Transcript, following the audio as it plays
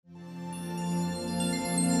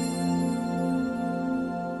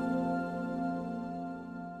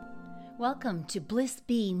Welcome to Bliss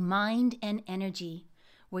Bee Mind and Energy.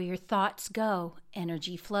 Where your thoughts go,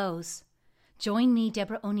 energy flows. Join me,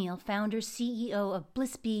 Deborah O'Neill, founder, CEO of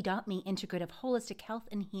BlissBee.me Integrative Holistic Health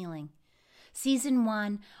and Healing. Season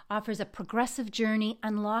 1 offers a progressive journey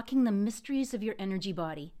unlocking the mysteries of your energy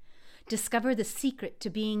body. Discover the secret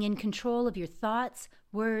to being in control of your thoughts,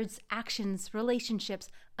 words, actions, relationships,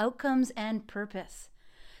 outcomes, and purpose.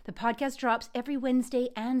 The podcast drops every Wednesday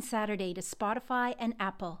and Saturday to Spotify and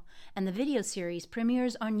Apple, and the video series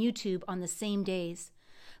premieres on YouTube on the same days.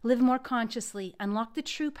 Live more consciously, unlock the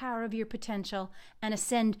true power of your potential, and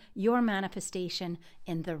ascend your manifestation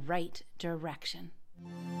in the right direction.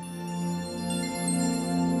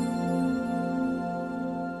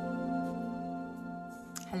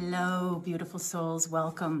 Hello, beautiful souls.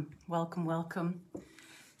 Welcome, welcome, welcome.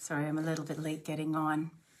 Sorry, I'm a little bit late getting on.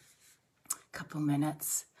 A couple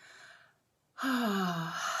minutes.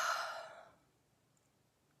 I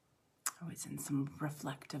was in some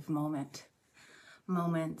reflective moments.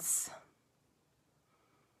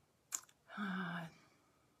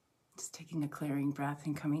 Just taking a clearing breath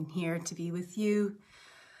and coming here to be with you.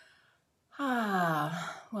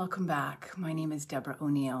 Welcome back. My name is Deborah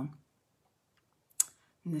O'Neill.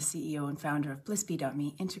 I'm the CEO and founder of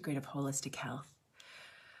BlissBee.me Integrative Holistic Health.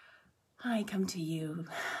 I come to you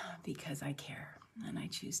because I care and I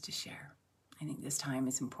choose to share. I think this time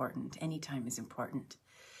is important. Any time is important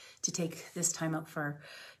to take this time out for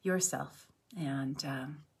yourself and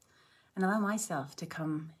allow myself to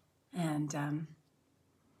come and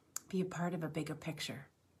be a part of a bigger picture.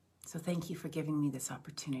 So thank you for giving me this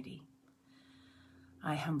opportunity.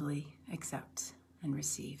 I humbly accept and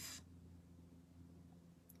receive.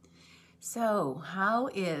 So how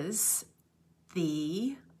is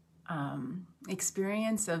the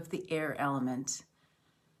experience of the air element?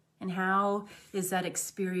 And how is that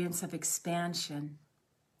experience of expansion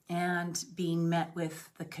and being met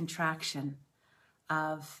with the contraction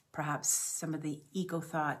of perhaps some of the ego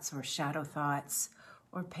thoughts or shadow thoughts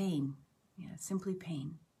or pain, simply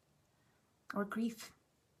pain, or grief,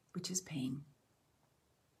 which is pain.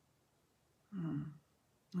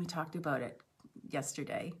 We talked about it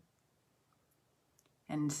yesterday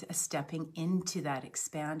and stepping into that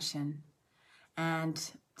expansion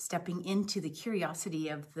and stepping into the curiosity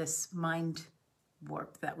of this mind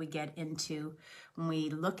warp that we get into when we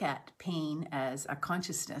look at pain as a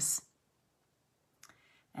consciousness,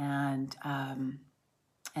 and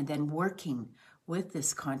then working with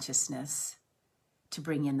this consciousness to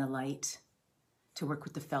bring in the light, to work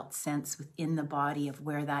with the felt sense within the body of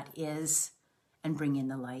where that is and bring in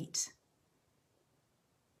the light.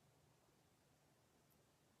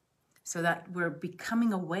 So that we're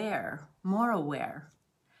becoming aware, more aware,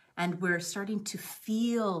 and we're starting to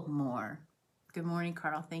feel more. Good morning,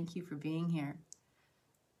 Carl. Thank you for being here.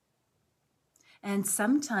 And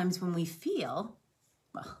sometimes when we feel,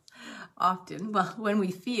 when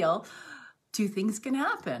we feel, two things can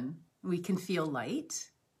happen. We can feel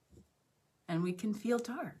light and we can feel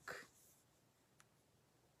dark.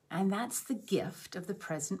 And that's the gift of the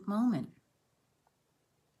present moment.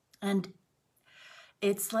 And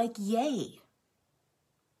it's like, yay.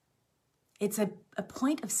 It's a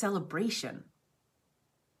point of celebration.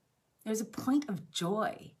 There's a point of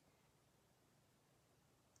joy.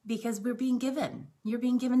 Because you're being given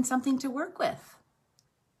something to work with.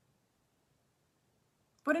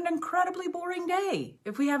 What an incredibly boring day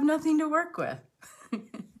if we have nothing to work with.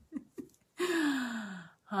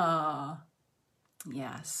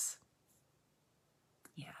 Yes.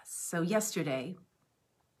 So yesterday,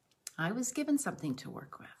 I was given something to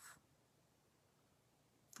work with.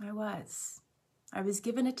 I was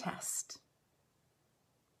given a test.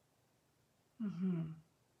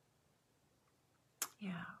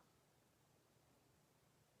 Yeah.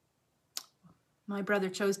 My brother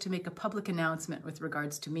chose to make a public announcement with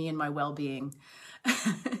regards to me and my well-being.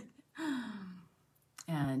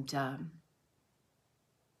 And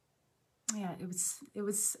there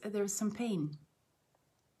was some pain.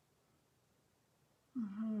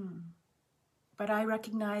 But I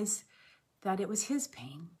recognize that it was his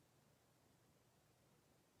pain.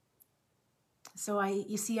 So I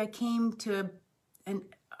came to a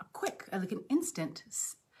quick, like an instant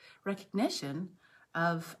recognition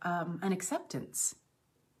of an acceptance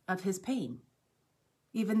of his pain.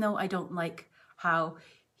 Even though I don't like how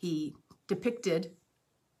he depicted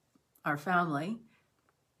our family,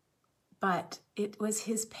 but it was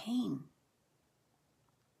his pain.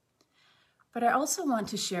 But I also want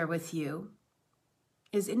to share with you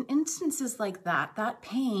is in instances like that, that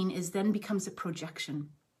pain then becomes a projection.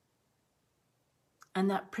 And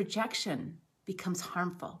that projection becomes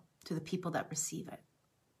harmful to the people that receive it.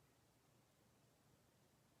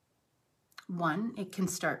 One, it can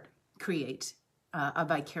create a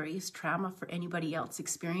vicarious trauma for anybody else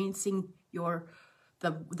experiencing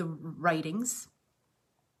the writings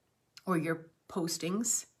or your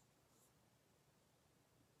postings,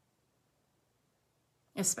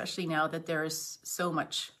 especially now that there's so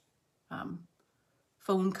much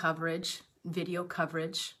phone coverage, video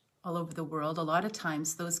coverage all over the world. A lot of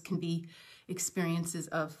times those can be experiences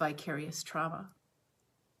of vicarious trauma.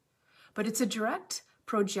 But it's a direct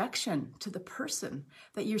projection to the person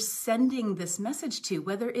that you're sending this message to,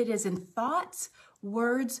 whether it is in thoughts,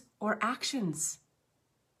 words, or actions.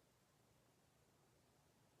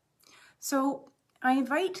 So I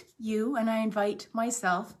invite you and I invite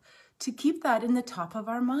myself to keep that in the top of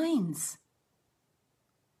our minds.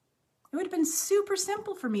 It would have been super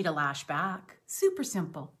simple for me to lash back, super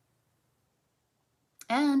simple.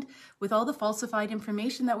 And with all the falsified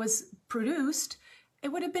information that was produced, it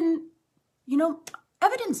would have been,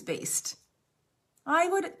 evidence-based.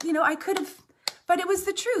 I could have, but it was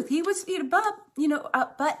the truth. He was,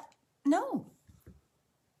 but no.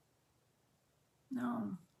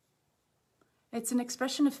 No. It's an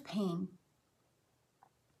expression of pain.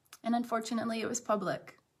 And unfortunately, it was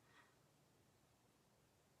public.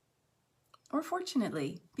 Or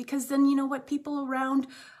fortunately, because then you know what people around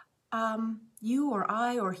you or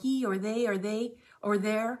I or he or they or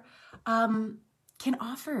there can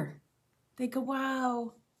offer. They go,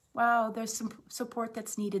 wow, there's some support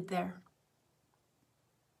that's needed there.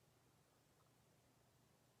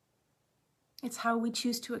 It's how we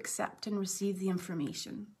choose to accept and receive the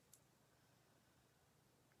information.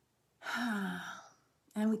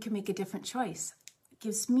 And we can make a different choice. It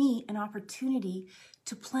gives me an opportunity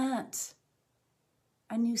to plant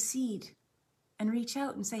a new seed and reach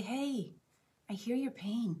out and say, hey, I hear your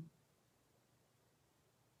pain.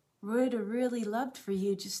 Would have really loved for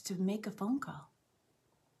you just to make a phone call.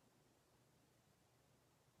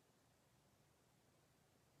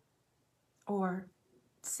 Or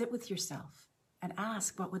sit with yourself and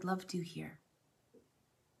ask, what would love do here?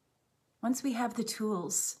 Once we have the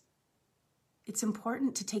tools, it's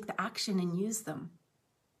important to take the action and use them.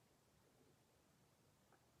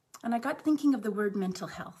 And I got thinking of the word mental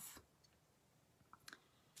health.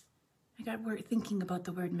 I got thinking about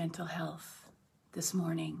the word mental health this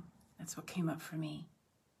morning. That's what came up for me.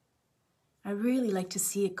 I really like to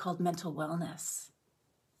see it called mental wellness.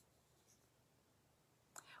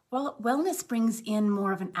 Well, wellness brings in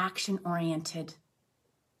more of an action-oriented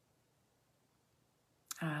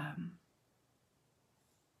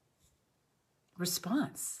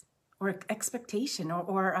response or expectation,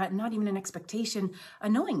 or not even an expectation, a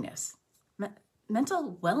knowingness.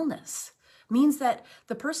 Mental wellness means that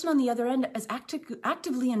the person on the other end is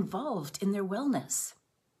actively involved in their wellness.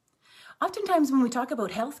 Oftentimes when we talk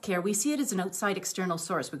about healthcare, we see it as an outside external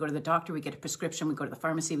source. We go to the doctor, we get a prescription, we go to the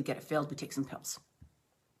pharmacy, we get it filled, we take some pills.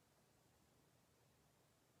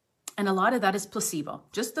 And a lot of that is placebo.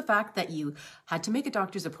 Just the fact that you had to make a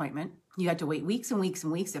doctor's appointment, you had to wait weeks and weeks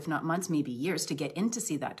and weeks, if not months, maybe years, to get in to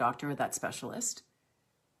see that doctor or that specialist.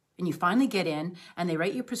 And you finally get in and they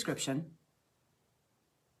write you a prescription.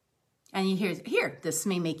 And you hear, here, this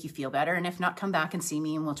may make you feel better. And if not, come back and see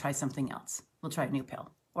me and we'll try something else. We'll try a new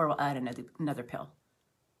pill or we'll add another pill.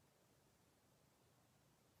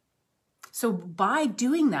 So by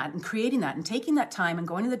doing that and creating that and taking that time and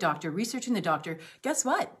going to the doctor, researching the doctor, guess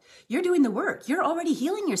what? You're doing the work. You're already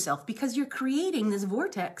healing yourself because you're creating this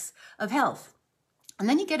vortex of health. And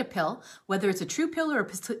then you get a pill, whether it's a true pill or a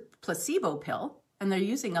placebo pill, and they're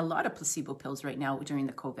using a lot of placebo pills right now during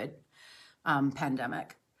the COVID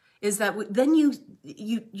pandemic, is that then you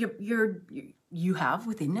have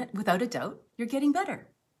within it, without a doubt, you're getting better.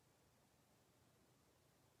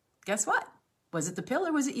 Guess what? Was it the pill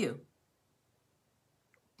or was it you?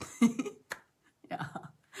 Yeah,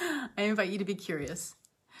 I invite you to be curious,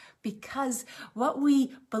 because what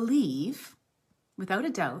we believe, without a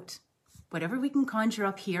doubt, whatever we can conjure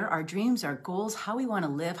up here, our dreams, our goals, how we want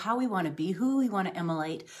to live, how we want to be, who we want to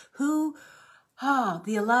emulate, the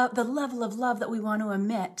level of love that we want to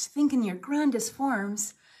emit, think in your grandest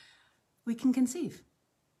forms, we can conceive.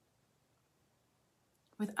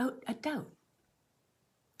 Without a doubt.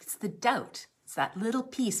 It's the doubt. It's that little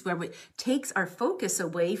piece where it takes our focus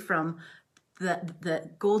away from the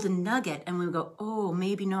golden nugget and we go, oh,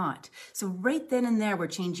 maybe not. So right then and there, we're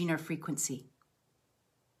changing our frequency.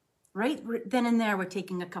 Right then and there, we're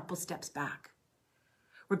taking a couple steps back.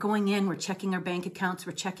 We're going in, we're checking our bank accounts,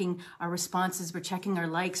 we're checking our responses, we're checking our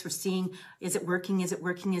likes, we're seeing, is it working, is it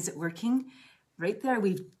working, is it working? Right there,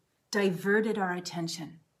 we've diverted our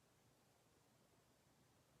attention.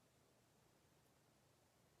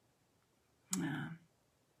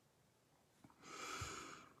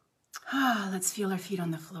 Let's feel our feet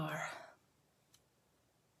on the floor.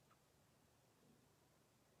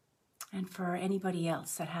 And for anybody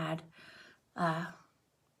else that had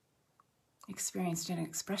experienced an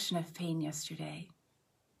expression of pain yesterday,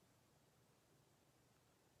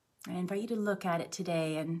 I invite you to look at it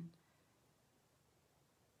today and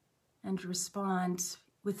respond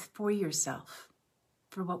for yourself,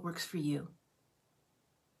 for what works for you.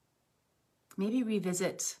 Maybe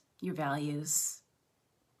revisit your values.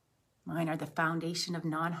 Mine are the foundation of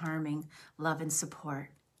non-harming love and support.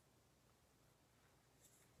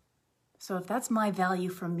 So if that's my value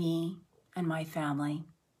for me and my family,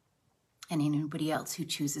 and anybody else who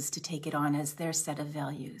chooses to take it on as their set of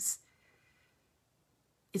values,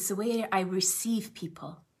 it's the way I receive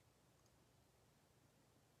people,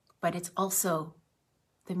 but it's also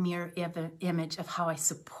the mirror image of how I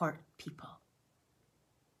support people.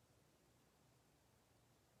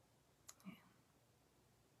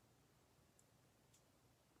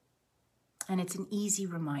 And it's an easy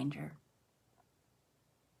reminder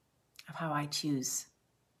of how I choose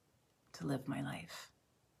to live my life.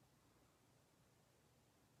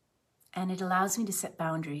 And it allows me to set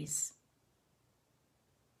boundaries.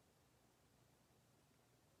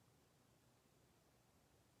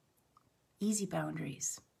 Easy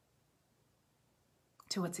boundaries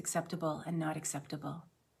to what's acceptable and not acceptable.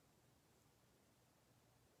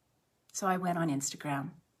 So I went on Instagram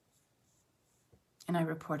and I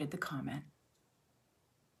reported the comment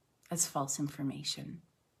as false information.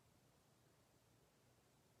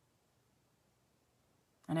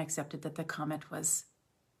 And I accepted that the comment was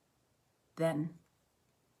then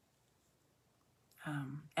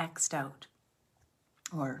X'd out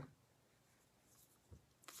or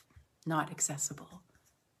not accessible.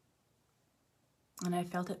 And I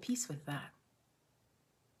felt at peace with that.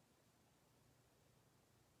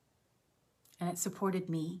 And it supported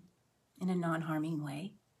me in a non-harming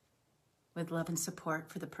way, with love and support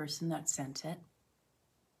for the person that sent it,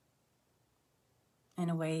 in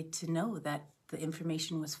a way to know that the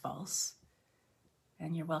information was false,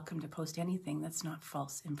 and you're welcome to post anything that's not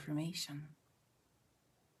false information.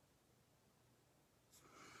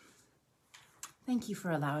 Thank you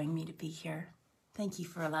for allowing me to be here. Thank you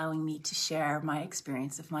for allowing me to share my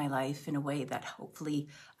experience of my life in a way that hopefully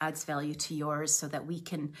adds value to yours, so that we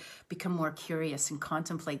can become more curious and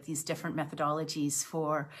contemplate these different methodologies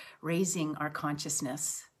for raising our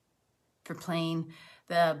consciousness, for playing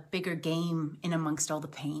the bigger game in amongst all the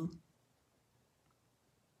pain.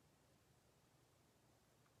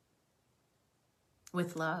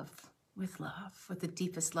 With love, with the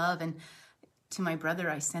deepest love. And to my brother,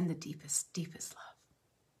 I send the deepest, deepest love.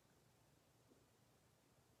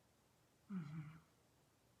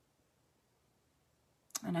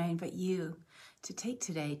 And I invite you to take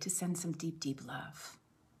today to send some deep, deep love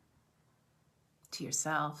to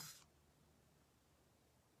yourself,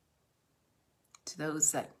 to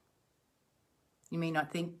those that you may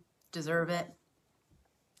not think deserve it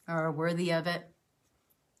or are worthy of it.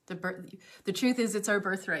 The truth is, it's our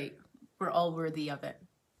birthright. We're all worthy of it.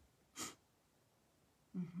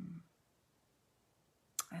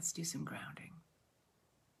 Let's do some grounding.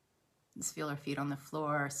 Let's feel our feet on the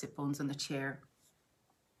floor, our sit bones on the chair.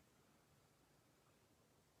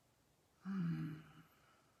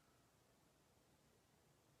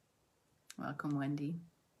 Welcome, Wendy.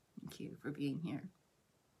 Thank you for being here.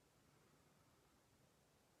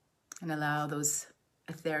 And allow those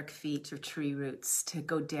etheric feet or tree roots to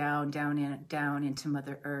go down into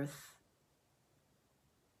Mother Earth.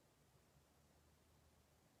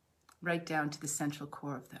 Right down to the central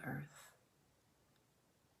core of the earth.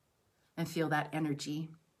 And feel that energy.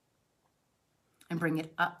 And bring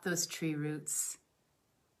it up those tree roots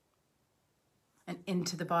and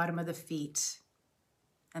into the bottom of the feet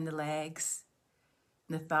and the legs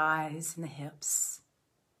and the thighs and the hips.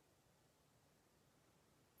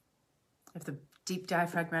 If your deep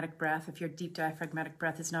diaphragmatic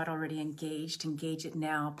breath is not already engaged, engage it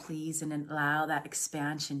now, please, and allow that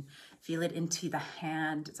expansion. Feel it into the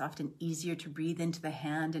hand. It's often easier to breathe into the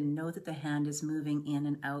hand and know that the hand is moving in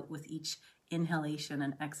and out with each inhalation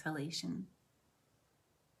and exhalation.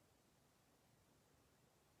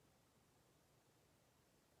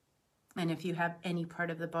 And if you have any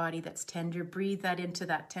part of the body that's tender, breathe that into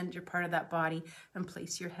that tender part of that body and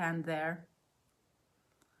place your hand there.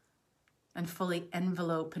 And fully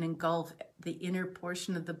envelope and engulf the inner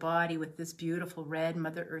portion of the body with this beautiful red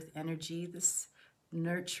Mother Earth energy, this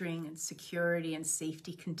nurturing and security and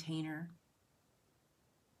safety container.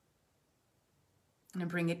 And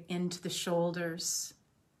bring it into the shoulders.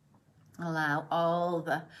 Allow all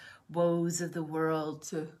the woes of the world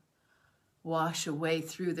to Wash away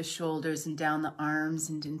through the shoulders and down the arms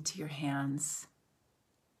and into your hands.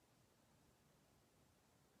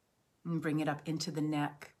 And bring it up into the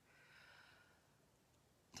neck.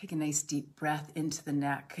 Take a nice deep breath into the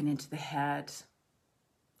neck and into the head.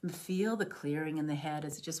 And feel the clearing in the head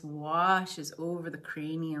as it just washes over the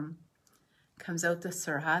cranium. Comes out the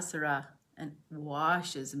Sahasrara and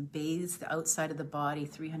washes and bathes the outside of the body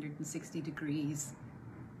 360 degrees.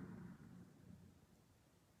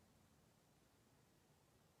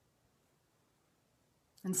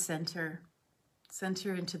 And center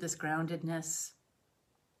into this groundedness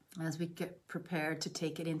as we get prepared to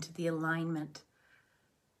take it into the alignment.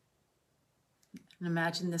 And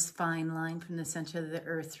imagine this fine line from the center of the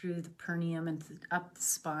earth through the perineum and up the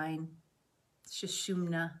spine,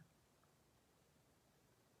 Sushumna,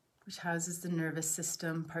 which houses the nervous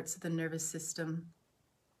system, parts of the nervous system.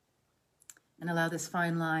 And allow this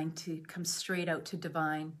fine line to come straight out to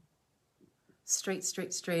divine.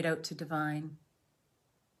 Straight out to divine.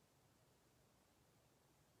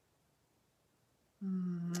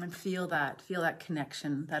 And feel that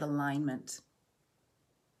connection, that alignment.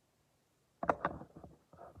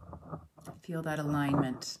 Feel that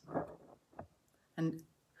alignment. And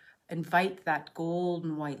invite that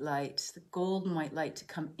golden white light, to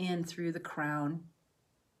come in through the crown.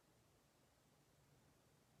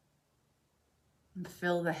 And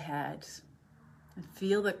fill the head. And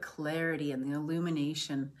feel the clarity and the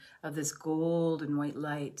illumination of this golden white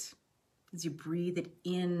light as you breathe it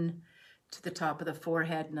in to the top of the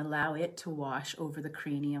forehead and allow it to wash over the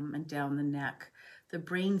cranium and down the neck. The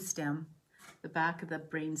brainstem, the back of the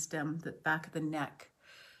brainstem, the back of the neck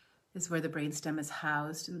is where the brainstem is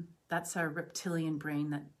housed, and that's our reptilian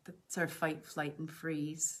brain, that's our fight, flight, and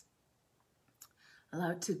freeze.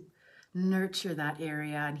 Allow it to nurture that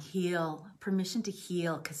area and heal, permission to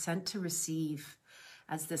heal, consent to receive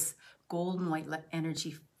as this golden white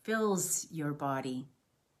energy fills your body.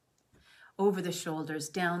 Over the shoulders,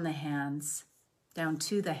 down the hands, down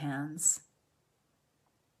to the hands.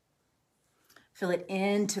 Fill it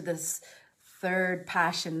into this third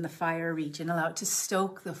passion, the fire region. Allow it to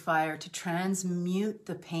stoke the fire, to transmute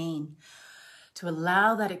the pain, to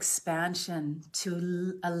allow that expansion,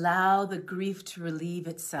 to allow the grief to relieve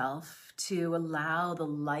itself, to allow the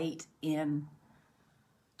light in,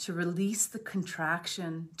 to release the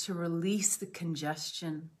contraction, to release the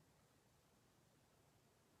congestion.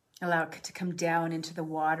 Allow it to come down into the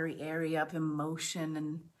watery area of emotion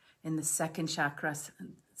and in the second chakra,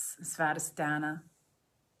 Svadhisthana,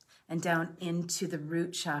 and down into the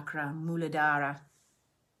root chakra, Muladhara.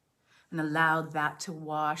 And allow that to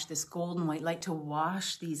wash, this golden white light to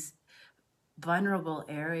wash these vulnerable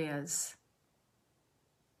areas.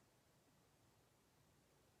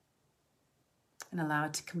 And allow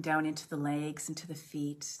it to come down into the legs, into the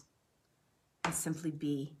feet, and simply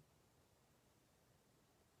be.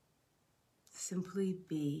 Simply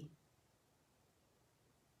be.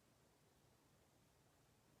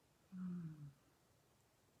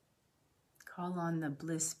 Call on the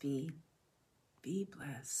bliss be. Be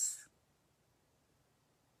bliss.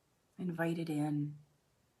 Invite it in.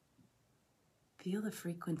 Feel the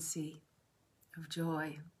frequency of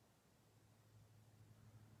joy.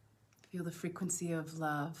 Feel the frequency of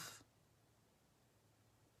love,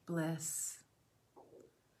 bliss.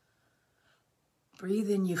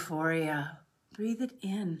 Breathe in euphoria. Breathe it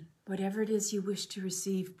in. Whatever it is you wish to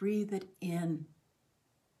receive, breathe it in.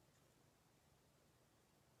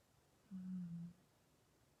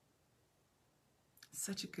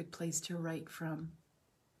 Such a good place to write from.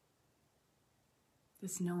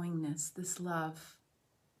 This knowingness, this love.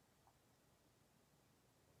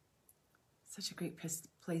 Such a great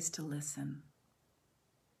place to listen.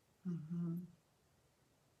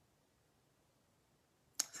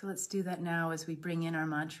 So let's do that now as we bring in our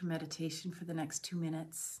mantra meditation for the next 2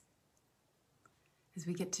 minutes. As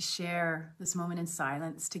we get to share this moment in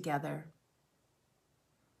silence together.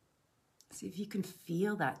 See if you can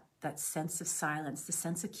feel that sense of silence, the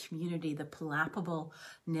sense of community, the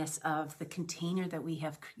palpableness of the container that we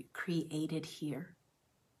have created here.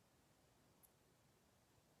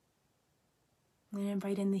 And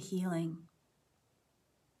invite in the healing.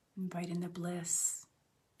 Invite in the bliss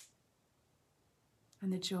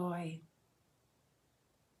and the joy.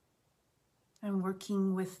 And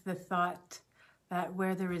working with the thought that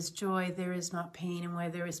where there is joy, there is not pain, and where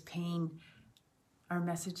there is pain, our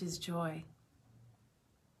message is joy.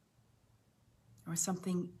 Or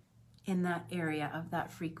something in that area of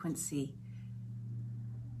that frequency.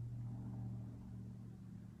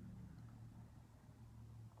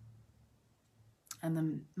 And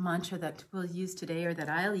the mantra that we'll use today, or that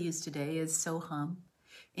I'll use today, is Soham.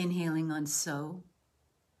 Inhaling on so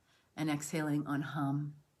and exhaling on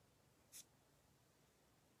hum.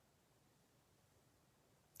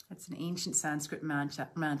 That's an ancient Sanskrit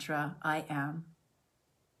mantra. I am.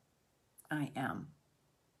 I am.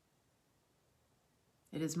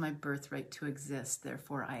 It is my birthright to exist,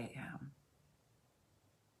 therefore I am.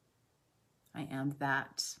 I am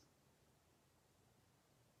that.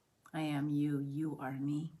 I am you, you are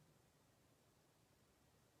me.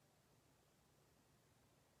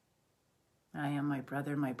 I am my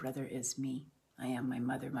brother is me. I am my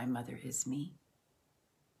mother is me.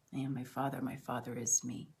 I am my father is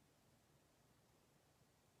me.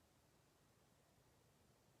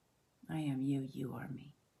 I am you, you are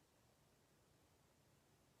me.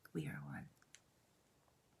 We are one.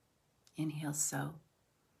 Inhale so.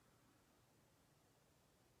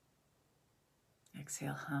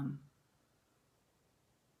 Exhale hum.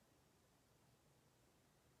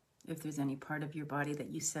 If there's any part of your body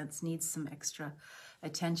that you sense needs some extra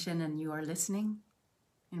attention and you are listening,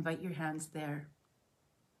 invite your hands there.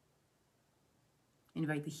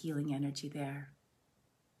 Invite the healing energy there.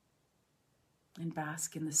 And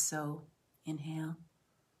bask in the so, inhale.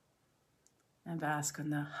 And bask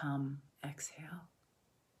on the hum, exhale.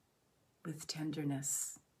 With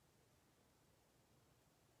tenderness.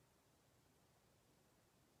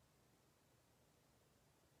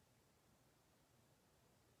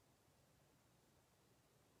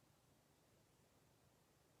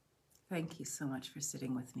 Thank you so much for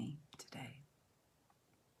sitting with me today.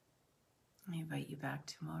 I invite you back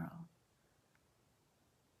tomorrow.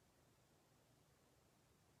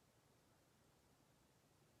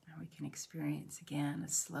 And we can experience again a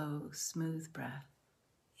slow, smooth breath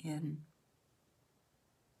in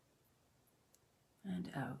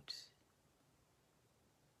and out.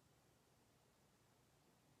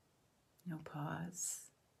 No pause,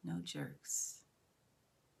 no jerks.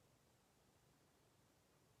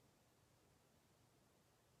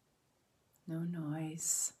 No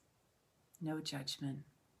noise, no judgment.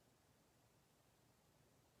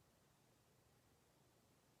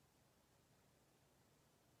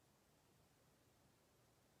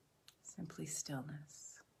 Simply stillness.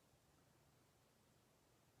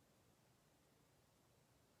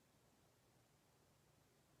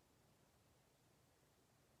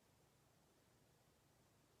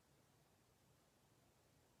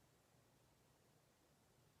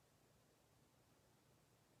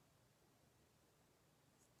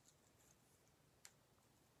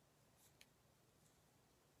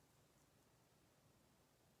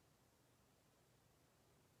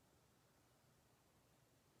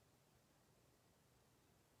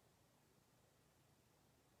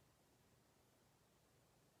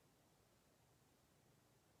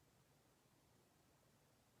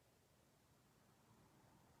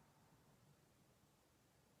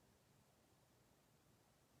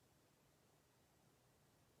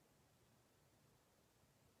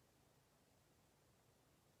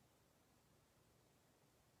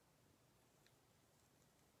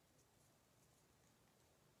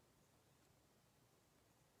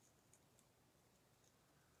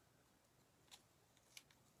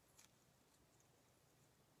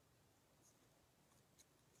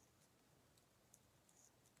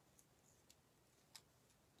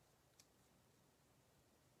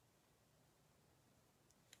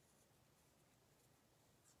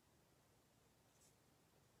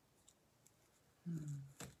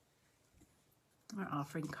 Our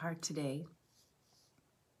offering card today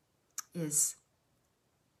is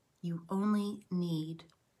you only need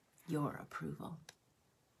your approval.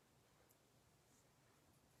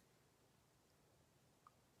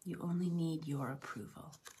 You only need your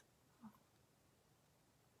approval.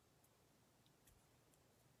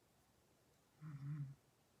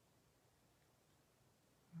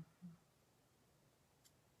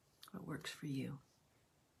 What works for you?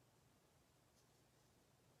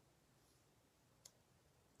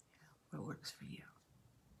 What works for you?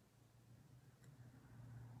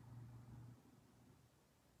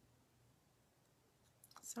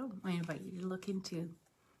 So I invite you to look into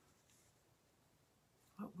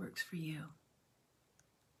what works for you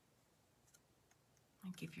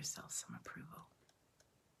and give yourself some approval.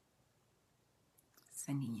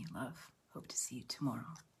 Sending you love. Hope to see you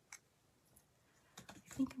tomorrow.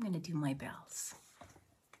 I think I'm going to do my bells.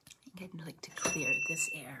 I think I'd like to clear this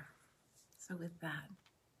air. So with that,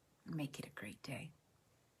 make it a great day.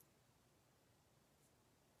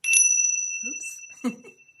 Oops.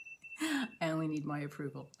 I only need my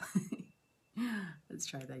approval. Let's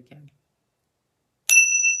try that again.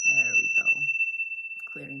 There we go.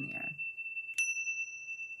 Clearing the air.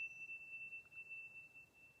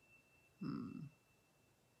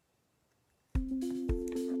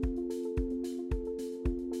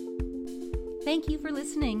 Thank you for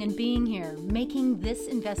listening and being here, making this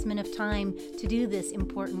investment of time to do this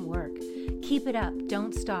important work. Keep it up.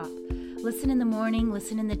 Don't stop. Listen in the morning,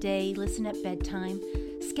 listen in the day, listen at bedtime.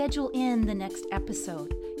 Schedule in the next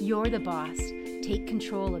episode. You're the boss. Take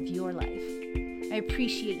control of your life. I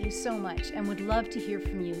appreciate you so much and would love to hear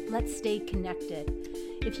from you. Let's stay connected.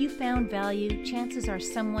 If you found value, chances are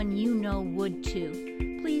someone you know would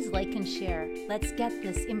too. Please like and share. Let's get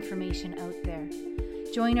this information out there.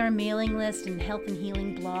 Join our mailing list and health and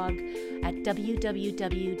healing blog at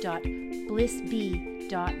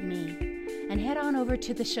www.blissbee.me and head on over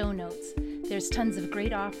to the show notes. There's tons of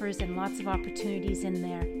great offers and lots of opportunities in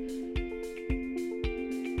there.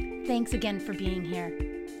 Thanks again for being here,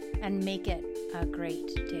 and make it a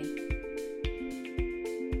great day.